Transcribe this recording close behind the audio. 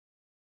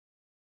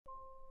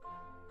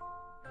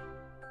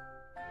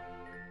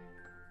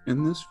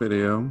In this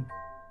video,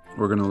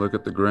 we're going to look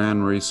at the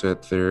Grand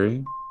Reset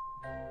Theory,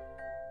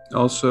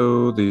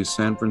 also the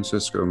San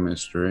Francisco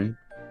Mystery,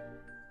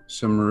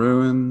 some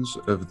ruins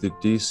of the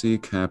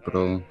DC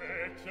capital,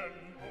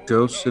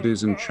 ghost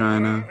cities in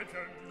China,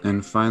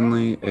 and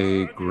finally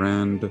a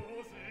grand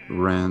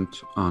rant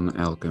on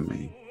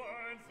alchemy.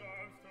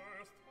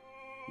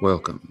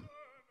 Welcome.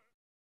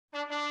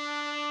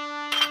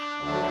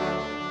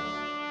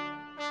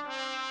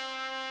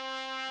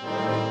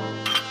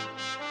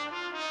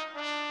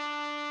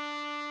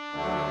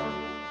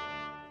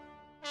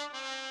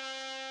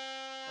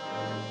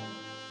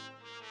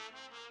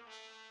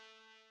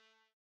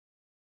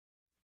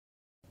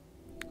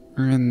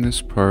 And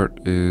this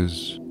part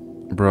is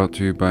brought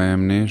to you by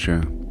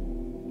amnesia.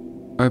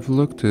 I've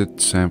looked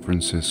at San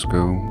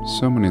Francisco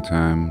so many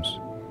times.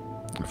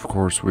 Of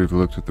course, we've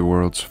looked at the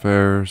World's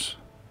Fairs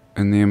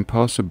and the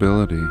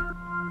impossibility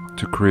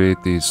to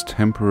create these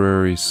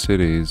temporary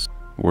cities,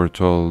 we're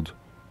told,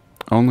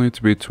 only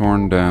to be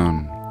torn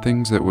down,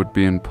 things that would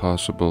be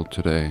impossible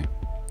today.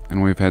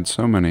 And we've had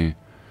so many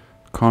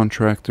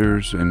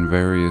contractors in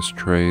various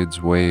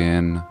trades weigh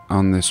in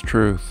on this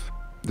truth.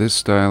 This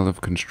style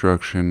of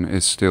construction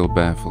is still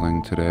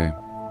baffling today,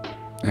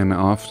 and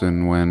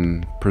often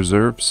when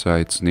preserved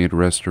sites need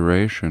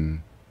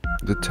restoration,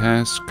 the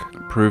task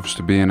proves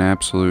to be an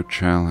absolute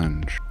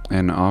challenge,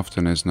 and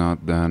often is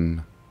not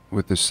done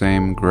with the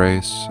same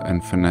grace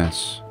and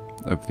finesse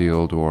of the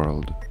old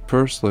world.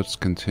 First, let's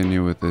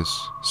continue with this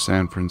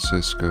San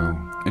Francisco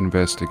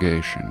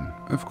investigation.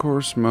 Of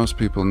course, most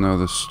people know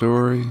the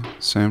story.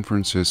 San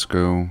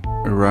Francisco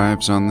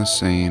arrives on the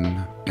scene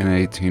in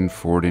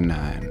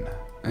 1849.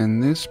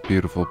 And this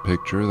beautiful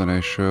picture that I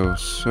show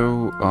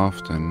so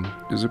often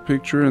is a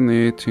picture in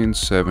the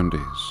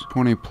 1870s,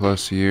 20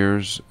 plus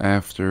years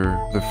after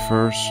the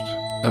first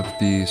of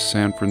the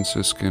San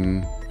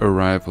Franciscan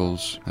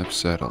arrivals have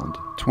settled.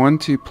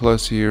 20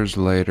 plus years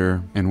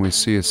later, and we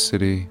see a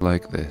city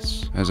like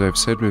this. As I've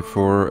said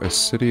before, a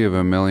city of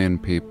 1 million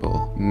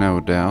people, no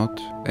doubt,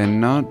 and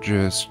not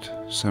just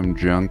some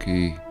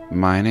junky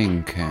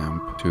mining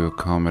camp to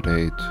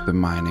accommodate the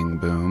mining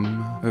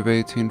boom of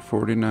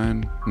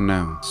 1849.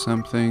 No,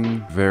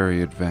 something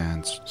very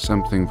advanced,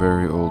 something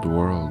very old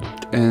world.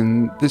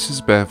 And this is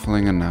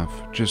baffling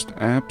enough, just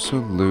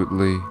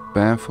absolutely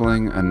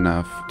baffling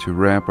enough to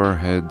wrap our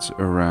heads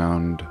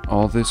around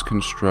all this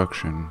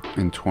construction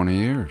in 20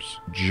 years.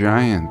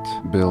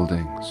 Giant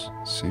buildings,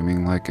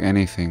 seeming like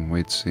anything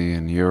we'd see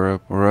in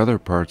Europe or other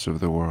parts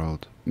of the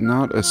world.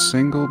 Not a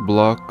single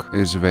block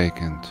is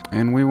vacant,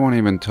 and we won't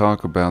even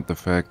talk about the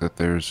fact that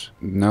there's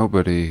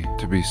nobody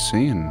to be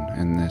seen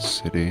in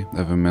this city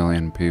of 1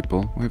 million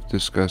people. We've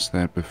discussed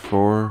that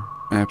before.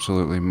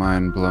 Absolutely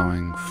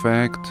mind-blowing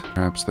fact.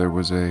 Perhaps there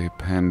was a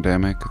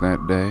pandemic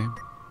that day,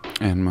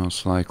 and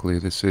most likely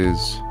this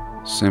is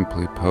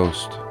simply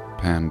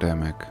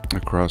post-pandemic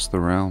across the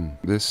realm.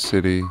 This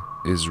city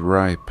is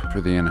ripe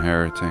for the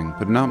inheriting,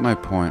 but not my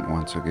point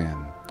once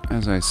again.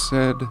 As I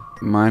said,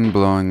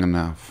 mind-blowing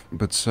enough,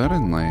 but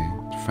suddenly,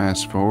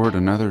 fast forward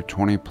another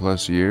 20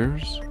 plus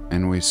years,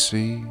 and we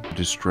see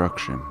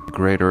destruction. A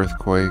great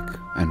earthquake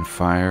and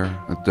fire,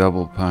 a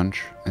double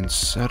punch, and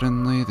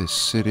suddenly the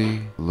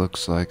city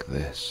looks like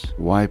this.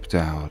 Wiped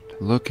out,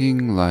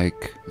 looking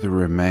like the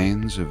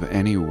remains of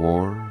any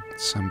war,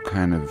 some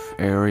kind of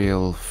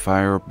aerial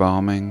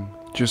firebombing,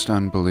 just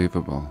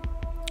unbelievable.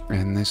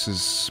 And this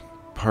is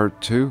part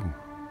 2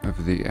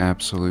 of the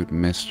absolute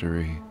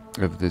mystery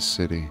of this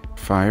city.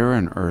 Fire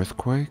and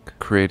earthquake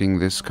creating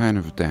this kind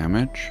of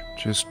damage,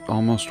 just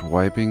almost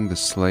wiping the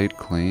slate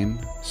clean,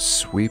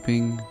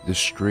 sweeping the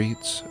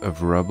streets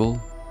of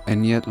rubble,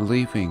 and yet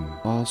leaving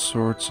all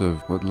sorts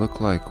of what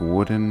look like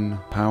wooden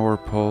power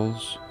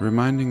poles,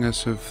 reminding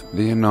us of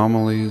the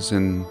anomalies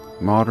in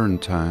modern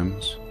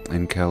times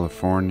in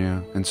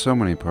California and so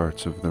many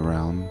parts of the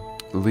realm,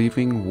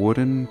 leaving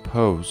wooden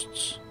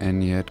posts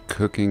and yet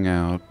cooking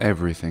out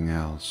everything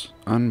else.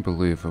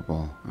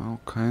 Unbelievable.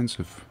 All kinds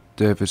of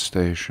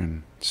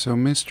devastation. So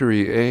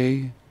Mystery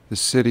A, the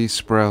city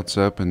sprouts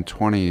up in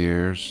 20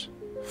 years,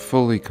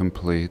 fully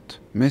complete.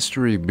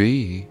 Mystery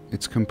B,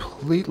 it's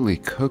completely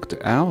cooked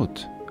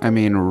out. I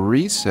mean,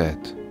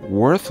 reset,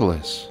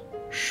 worthless.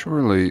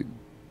 Surely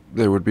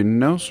there would be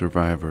no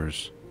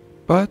survivors.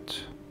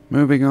 But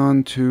moving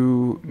on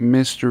to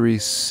Mystery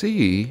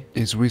C,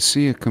 is we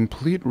see a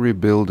complete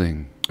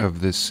rebuilding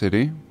of this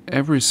city,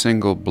 every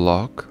single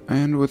block,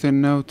 and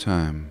within no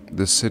time,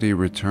 the city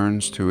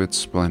returns to its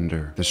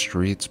splendor. The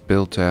streets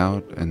built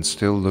out and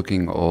still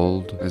looking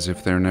old, as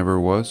if there never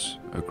was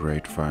a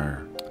great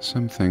fire.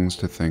 Some things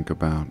to think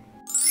about.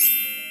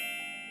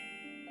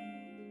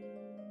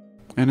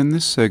 And in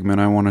this segment,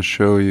 I want to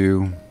show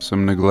you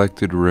some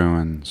neglected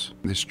ruins.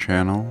 This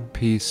channel,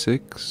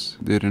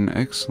 P6, did an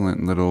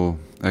excellent little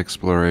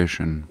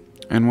exploration.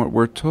 And what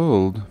we're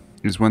told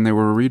is when they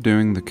were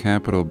redoing the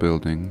Capitol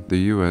building, the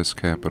US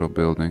Capitol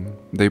building,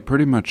 they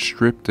pretty much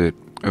stripped it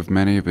of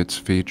many of its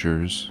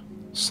features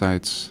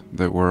sites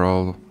that we're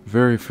all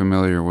very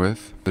familiar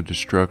with, the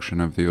destruction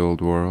of the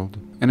old world.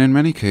 And in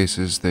many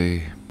cases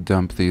they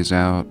dump these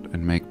out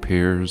and make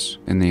piers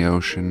in the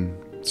ocean,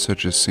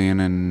 such as seen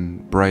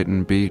in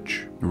Brighton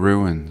Beach.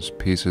 Ruins,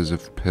 pieces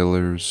of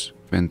pillars,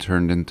 been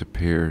turned into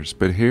piers.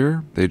 But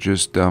here, they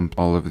just dump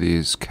all of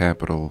these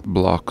capital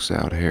blocks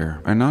out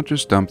here. And not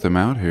just dump them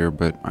out here,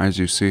 but as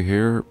you see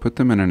here, put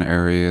them in an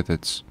area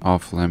that's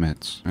off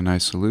limits. And I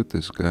salute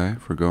this guy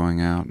for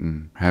going out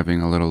and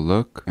having a little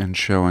look and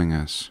showing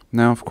us.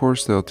 Now, of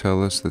course, they'll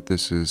tell us that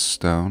this is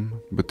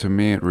stone, but to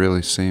me it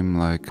really seemed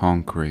like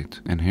concrete.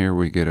 And here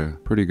we get a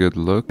pretty good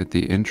look at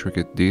the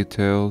intricate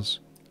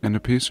details and a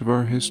piece of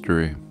our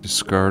history,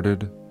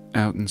 discarded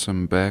out in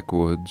some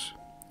backwoods.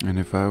 And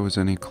if I was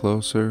any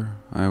closer,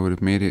 I would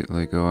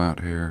immediately go out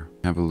here,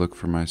 have a look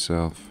for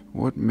myself.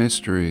 What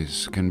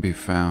mysteries can be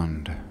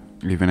found,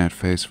 even at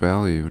face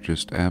value,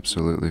 just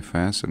absolutely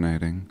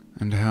fascinating.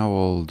 And how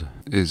old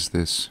is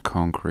this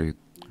concrete?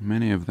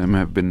 Many of them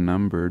have been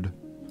numbered,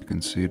 you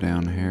can see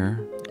down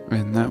here.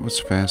 And that was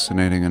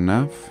fascinating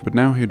enough. But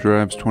now he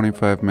drives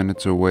 25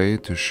 minutes away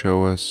to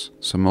show us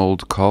some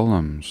old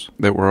columns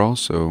that were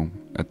also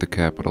at the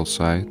Capitol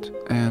site.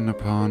 And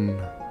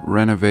upon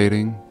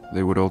renovating,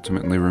 they would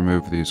ultimately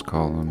remove these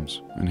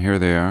columns. And here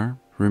they are,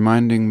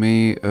 reminding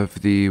me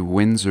of the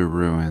Windsor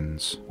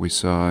ruins we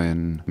saw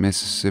in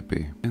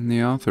Mississippi. And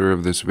the author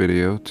of this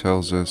video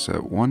tells us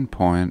at one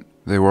point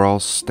they were all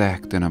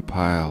stacked in a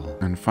pile,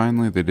 and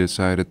finally they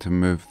decided to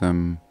move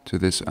them to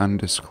this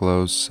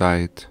undisclosed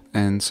site,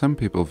 and some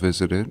people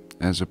visit it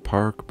as a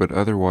park, but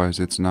otherwise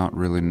it's not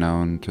really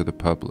known to the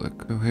public.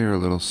 So here a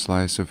little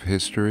slice of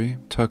history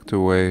tucked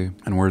away,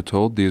 and we're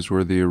told these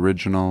were the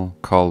original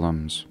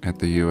columns at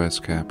the US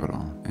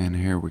Capitol. And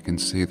here we can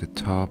see the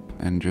top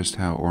and just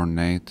how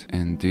ornate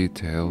and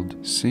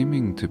detailed,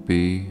 seeming to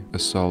be a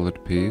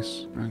solid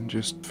piece, and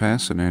just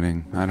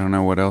fascinating. I don't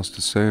know what else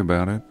to say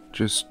about it.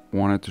 Just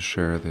wanted to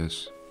share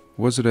this.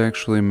 Was it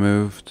actually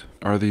moved?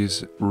 Are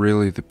these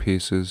really the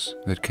pieces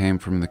that came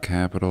from the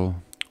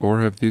Capitol?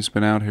 Or have these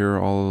been out here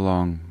all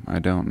along? I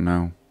don't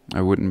know.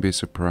 I wouldn't be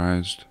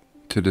surprised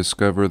to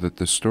discover that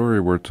the story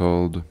we're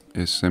told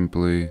is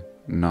simply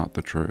not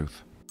the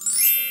truth.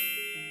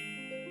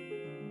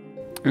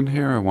 And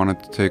here I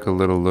wanted to take a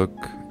little look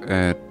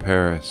at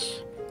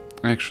Paris.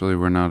 Actually,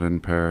 we're not in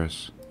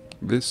Paris.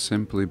 This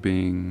simply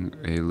being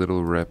a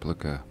little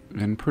replica.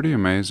 And pretty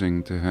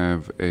amazing to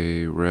have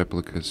a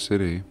replica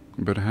city,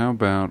 but how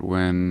about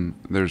when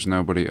there's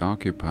nobody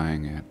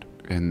occupying it?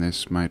 And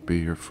this might be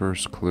your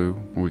first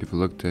clue. We've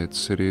looked at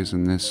cities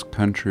in this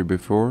country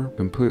before,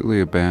 completely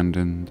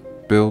abandoned,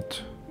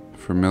 built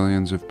for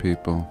millions of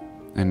people.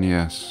 And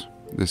yes,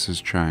 this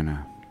is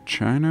China.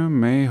 China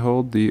may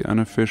hold the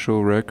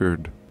unofficial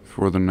record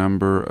for the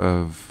number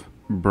of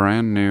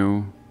brand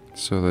new,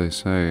 so they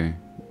say,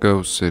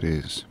 ghost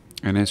cities.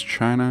 And is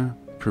China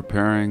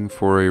preparing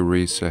for a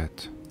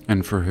reset?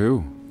 And for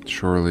who?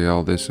 Surely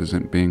all this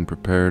isn't being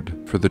prepared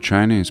for the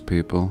Chinese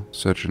people,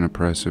 such an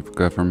oppressive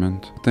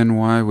government. Then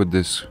why would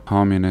this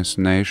communist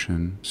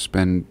nation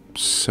spend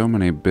so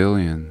many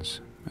billions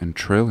and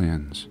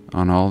trillions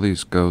on all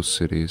these ghost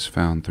cities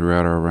found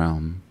throughout our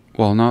realm,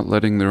 while not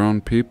letting their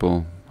own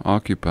people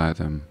occupy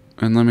them?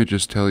 And let me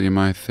just tell you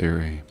my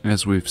theory.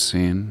 As we've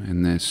seen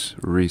in this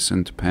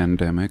recent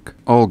pandemic,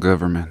 all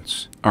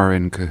governments are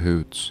in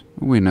cahoots.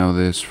 We know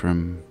this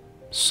from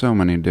so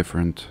many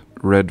different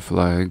red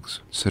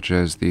flags, such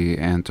as the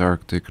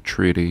Antarctic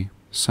Treaty,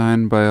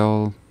 signed by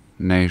all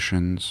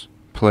nations,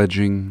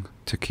 pledging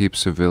to keep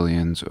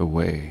civilians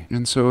away.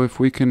 And so if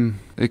we can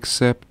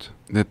accept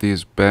that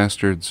these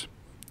bastards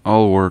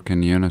all work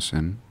in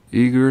unison,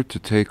 eager to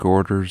take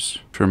orders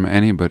from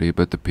anybody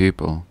but the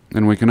people,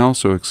 then we can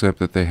also accept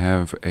that they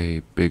have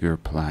a bigger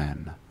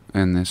plan.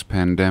 And this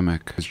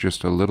pandemic is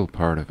just a little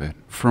part of it.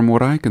 From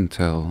what I can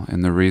tell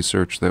in the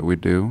research that we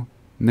do,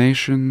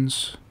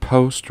 nations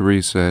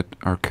post-reset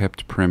are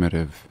kept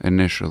primitive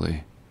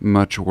initially.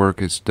 Much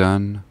work is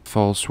done,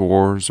 false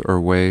wars are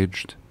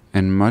waged,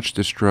 and much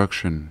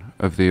destruction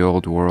of the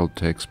old world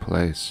takes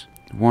place.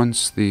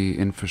 Once the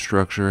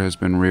infrastructure has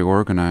been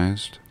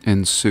reorganized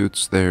and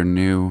suits their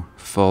new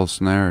false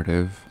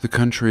narrative, the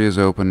country is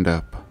opened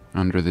up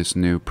under this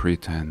new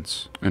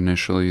pretense.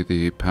 Initially,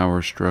 the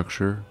power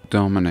structure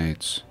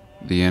dominates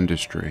the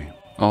industry.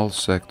 All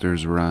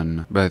sectors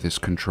run by this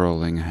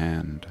controlling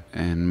hand,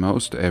 and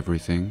most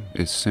everything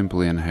is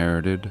simply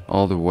inherited,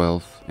 all the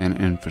wealth and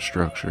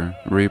infrastructure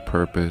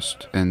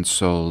repurposed and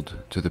sold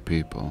to the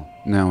people.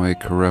 Now a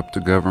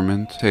corrupt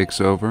government takes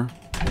over,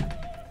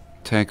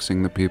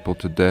 taxing the people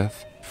to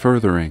death,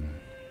 furthering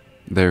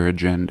their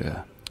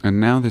agenda. And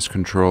now this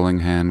controlling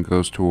hand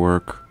goes to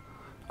work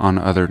on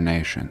other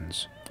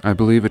nations. I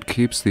believe it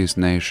keeps these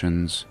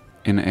nations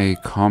in a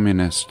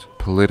communist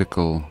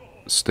political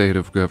state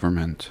of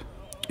government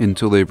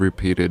until they've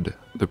repeated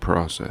the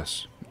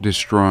process,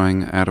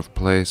 destroying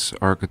out-of-place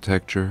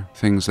architecture,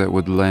 things that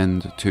would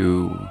lend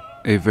to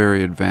a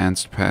very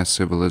advanced past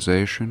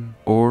civilization,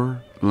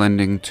 or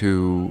lending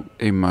to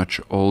a much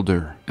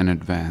older and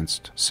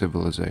advanced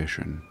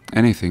civilization.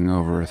 Anything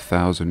over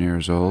 1,000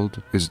 years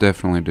old is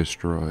definitely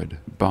destroyed,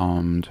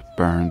 bombed,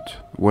 burnt,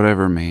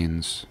 whatever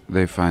means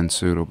they find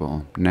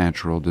suitable,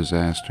 natural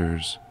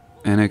disasters.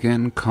 And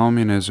again,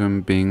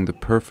 communism being the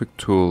perfect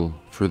tool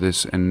for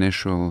this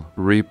initial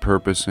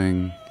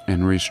repurposing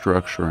and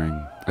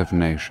restructuring of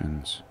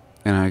nations.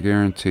 And I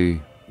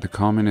guarantee the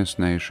communist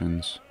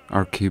nations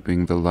are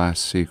keeping the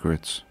last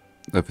secrets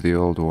of the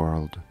old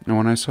world. And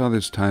when I saw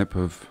this type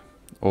of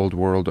old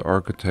world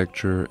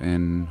architecture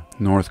in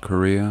North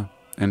Korea,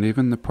 and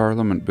even the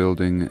parliament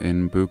building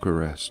in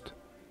Bucharest,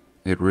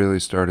 it really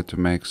started to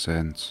make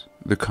sense.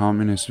 The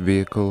communist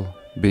vehicle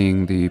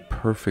being the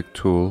perfect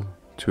tool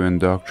to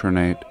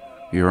indoctrinate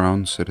your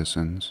own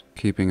citizens,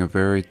 keeping a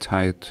very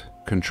tight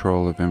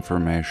control of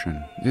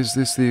information. Is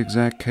this the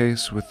exact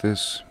case with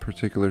this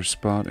particular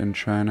spot in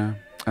China?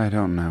 I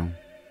don't know,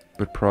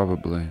 but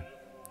probably.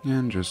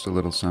 And just a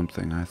little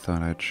something I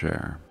thought I'd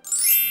share.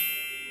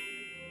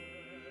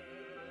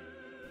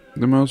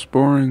 The most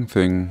boring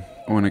thing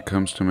when it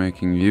comes to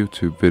making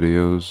YouTube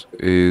videos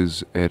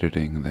is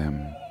editing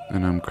them.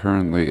 And I'm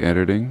currently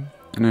editing,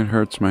 and it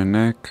hurts my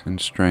neck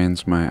and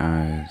strains my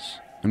eyes.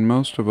 And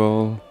most of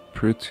all,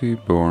 pretty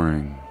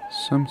boring.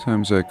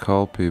 Sometimes I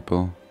call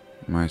people,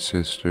 my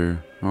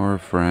sister or a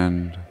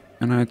friend,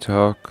 and I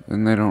talk,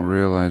 and they don't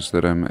realize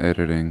that I'm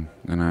editing,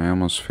 and I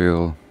almost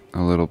feel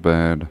a little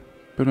bad.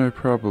 But I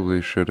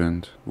probably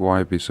shouldn't.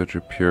 Why be such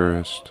a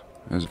purist?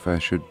 As if I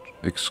should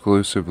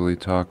exclusively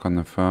talk on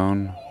the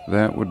phone?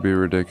 That would be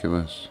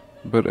ridiculous.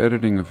 But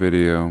editing a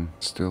video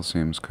still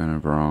seems kind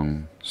of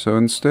wrong. So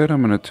instead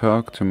I'm going to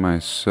talk to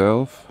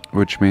myself,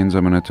 which means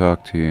I'm going to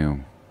talk to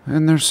you.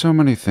 And there's so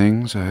many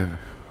things I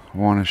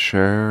want to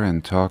share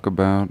and talk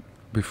about.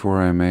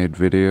 Before I made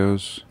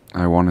videos,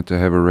 I wanted to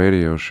have a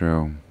radio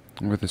show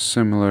with a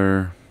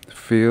similar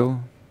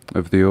feel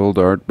of the old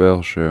Art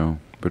Bell show,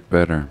 but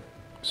better.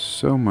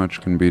 So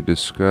much can be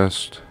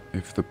discussed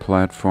if the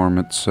platform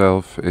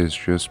itself is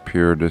just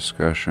pure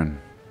discussion.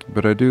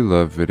 But I do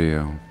love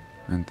video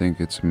and think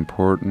it's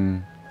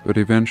important, but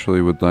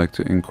eventually would like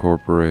to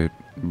incorporate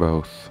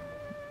both.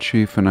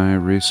 Chief and I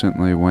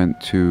recently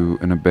went to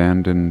an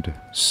abandoned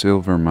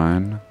silver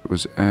mine. It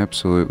was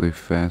absolutely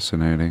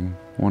fascinating.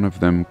 One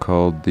of them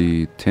called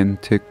the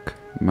Tintic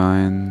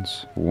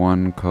Mines,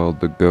 one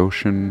called the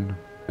Goshen,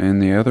 and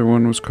the other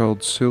one was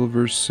called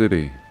Silver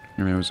City.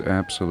 And it was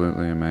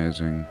absolutely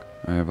amazing.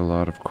 I have a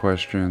lot of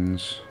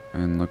questions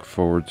and look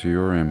forward to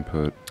your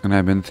input. And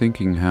I've been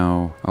thinking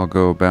how I'll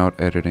go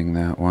about editing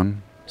that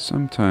one.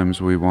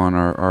 Sometimes we want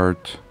our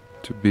art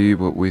to be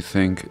what we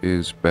think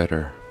is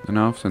better. And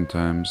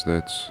oftentimes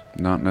that's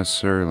not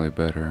necessarily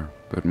better,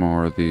 but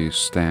more the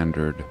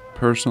standard.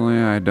 Personally,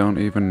 I don't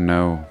even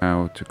know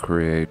how to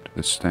create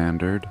the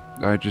standard.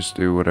 I just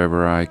do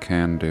whatever I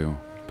can do.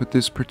 But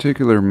this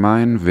particular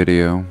mine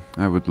video,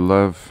 I would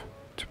love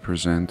to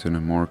present in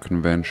a more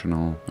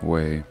conventional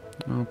way.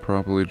 I'll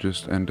probably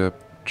just end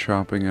up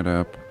chopping it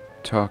up,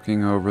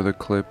 talking over the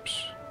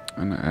clips,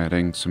 and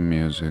adding some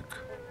music.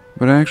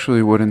 But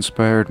actually what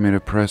inspired me to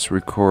press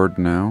record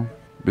now,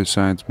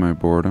 besides my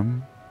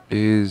boredom,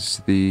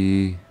 is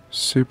the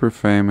super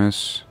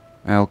famous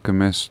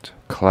alchemist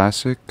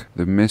classic,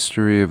 The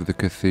Mystery of the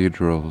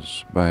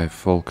Cathedrals by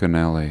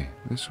Fulcanelli.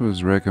 This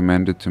was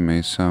recommended to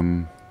me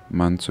some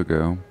months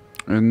ago,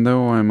 and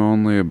though I'm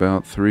only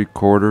about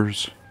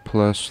 3/4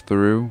 plus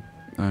through,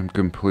 I'm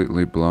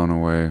completely blown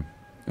away.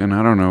 And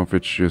I don't know if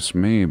it's just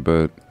me,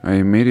 but I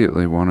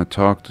immediately want to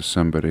talk to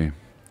somebody,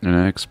 an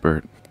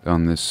expert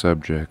on this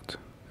subject.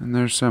 And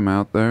there's some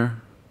out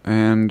there,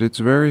 and it's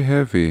very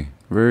heavy,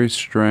 very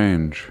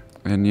strange,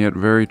 and yet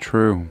very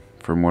true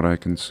from what I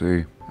can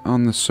see.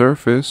 On the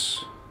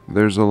surface,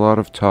 there's a lot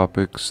of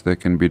topics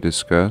that can be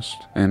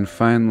discussed, and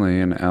finally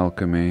in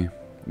alchemy,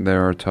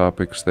 there are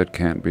topics that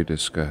can't be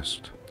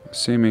discussed,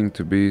 seeming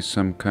to be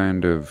some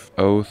kind of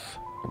oath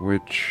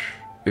which,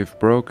 if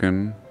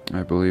broken,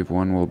 I believe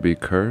one will be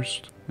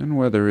cursed. And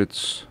whether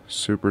it's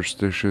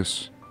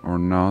superstitious or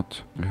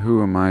not,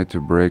 who am I to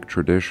break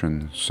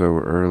tradition so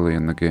early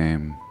in the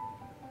game?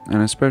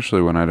 And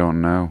especially when I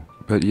don't know,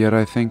 but yet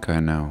I think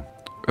I know.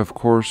 Of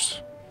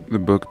course, the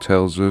book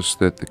tells us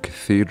that the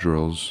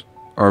cathedrals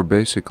are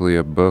basically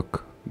a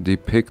book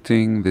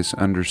depicting this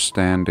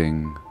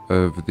understanding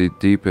of the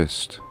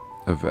deepest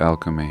of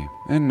alchemy,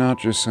 and not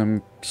just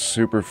some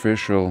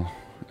superficial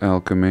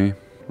alchemy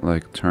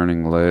like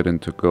turning lead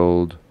into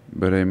gold,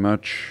 but a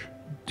much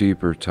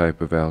deeper type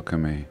of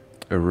alchemy,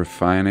 a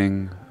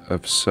refining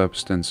of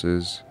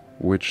substances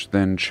which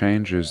then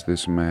changes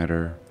this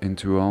matter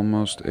into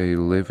almost a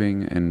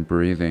living and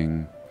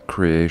breathing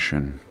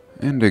creation.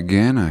 And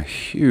again, a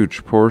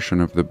huge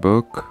portion of the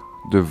book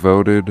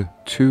devoted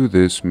to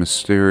this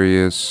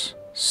mysterious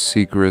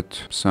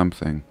secret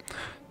something.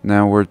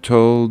 Now we're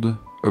told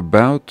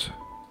about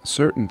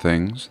certain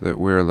things that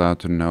we're allowed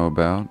to know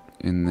about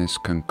in this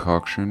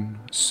concoction,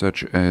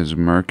 such as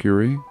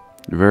mercury,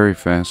 very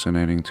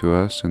fascinating to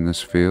us in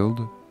this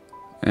field,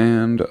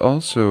 and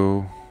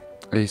also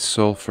a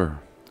sulfur,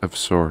 of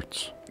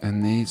sorts.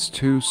 And these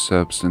two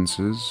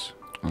substances,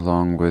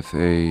 along with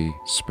a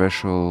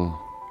special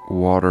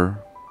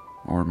water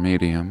or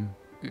medium,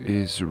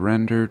 is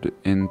rendered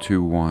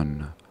into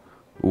one.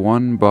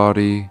 One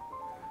body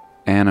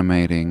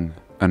animating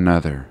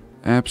another.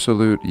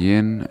 Absolute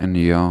yin and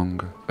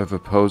yang of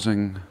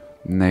opposing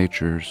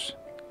natures,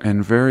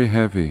 and very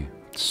heavy.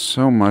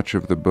 So much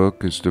of the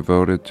book is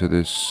devoted to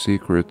this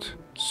secret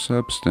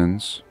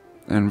substance,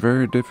 and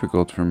very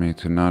difficult for me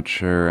to not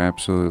share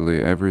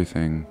absolutely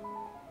everything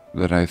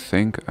that I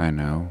think I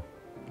know.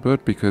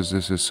 But because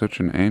this is such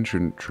an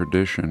ancient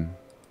tradition,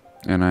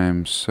 and I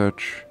am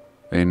such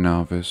a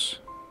novice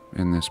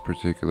in this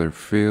particular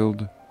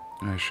field,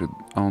 I should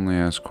only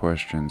ask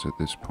questions at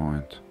this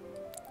point.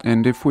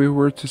 And if we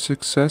were to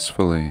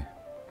successfully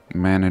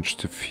manage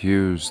to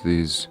fuse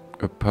these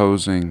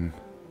opposing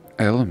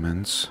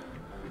elements,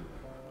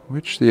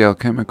 which the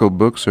alchemical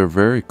books are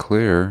very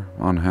clear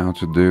on how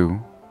to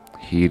do,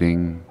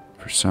 heating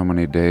for so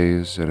many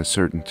days at a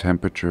certain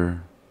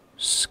temperature,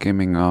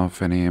 skimming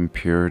off any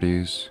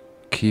impurities,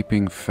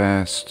 keeping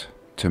fast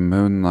to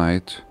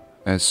moonlight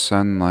as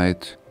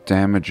sunlight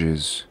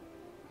damages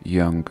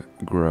young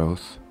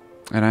growth.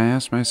 And I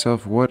asked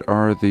myself, what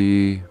are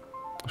the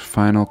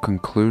final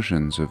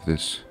conclusions of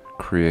this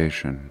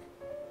creation?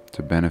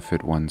 To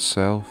benefit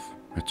oneself,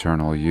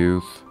 eternal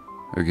youth,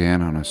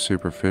 again on a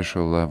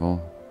superficial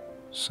level.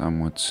 Some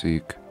would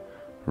seek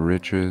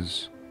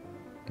riches,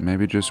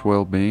 maybe just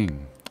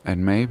well-being.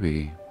 And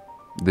maybe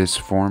this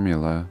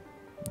formula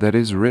that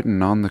is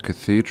written on the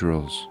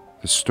cathedrals,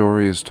 the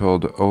story is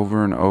told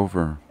over and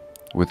over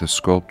with the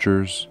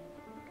sculptures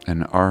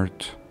and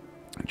art.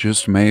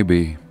 Just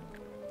maybe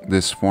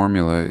this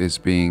formula is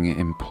being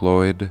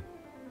employed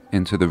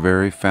into the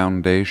very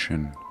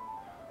foundation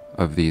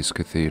of these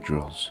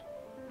cathedrals,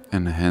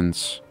 and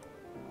hence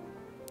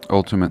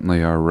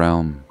ultimately our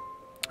realm.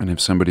 And if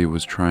somebody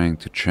was trying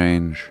to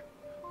change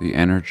the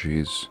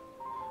energies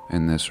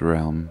in this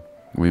realm,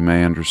 we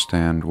may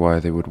understand why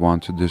they would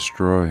want to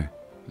destroy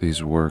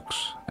these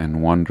works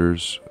and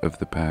wonders of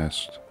the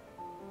past.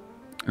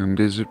 And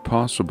is it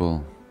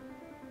possible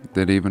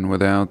that even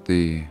without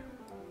the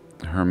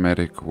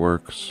hermetic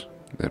works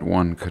that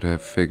one could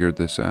have figured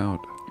this out?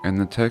 And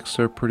the texts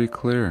are pretty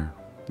clear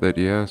that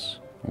yes,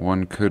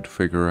 one could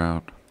figure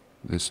out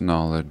this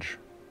knowledge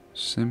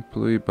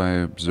simply by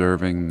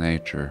observing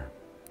nature.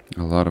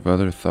 A lot of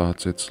other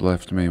thoughts it's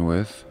left me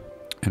with,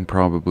 and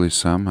probably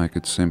some I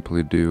could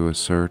simply do a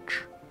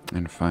search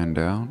and find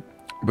out.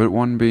 But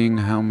one being,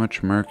 how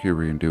much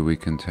mercury do we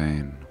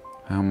contain?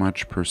 How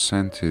much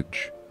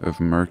percentage of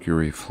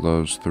mercury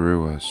flows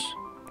through us?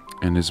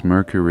 And is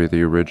mercury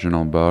the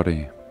original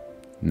body,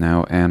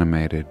 now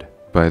animated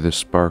by the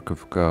spark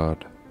of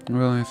God?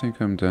 Well, I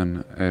think I'm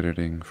done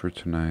editing for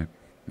tonight.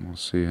 We'll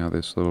see how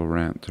this little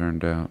rant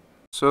turned out.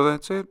 So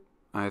that's it.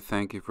 I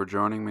thank you for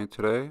joining me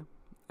today,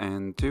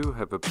 and do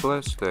have a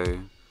blessed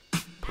day.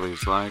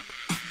 Please like,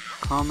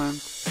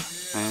 comment,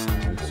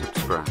 and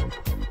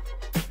subscribe.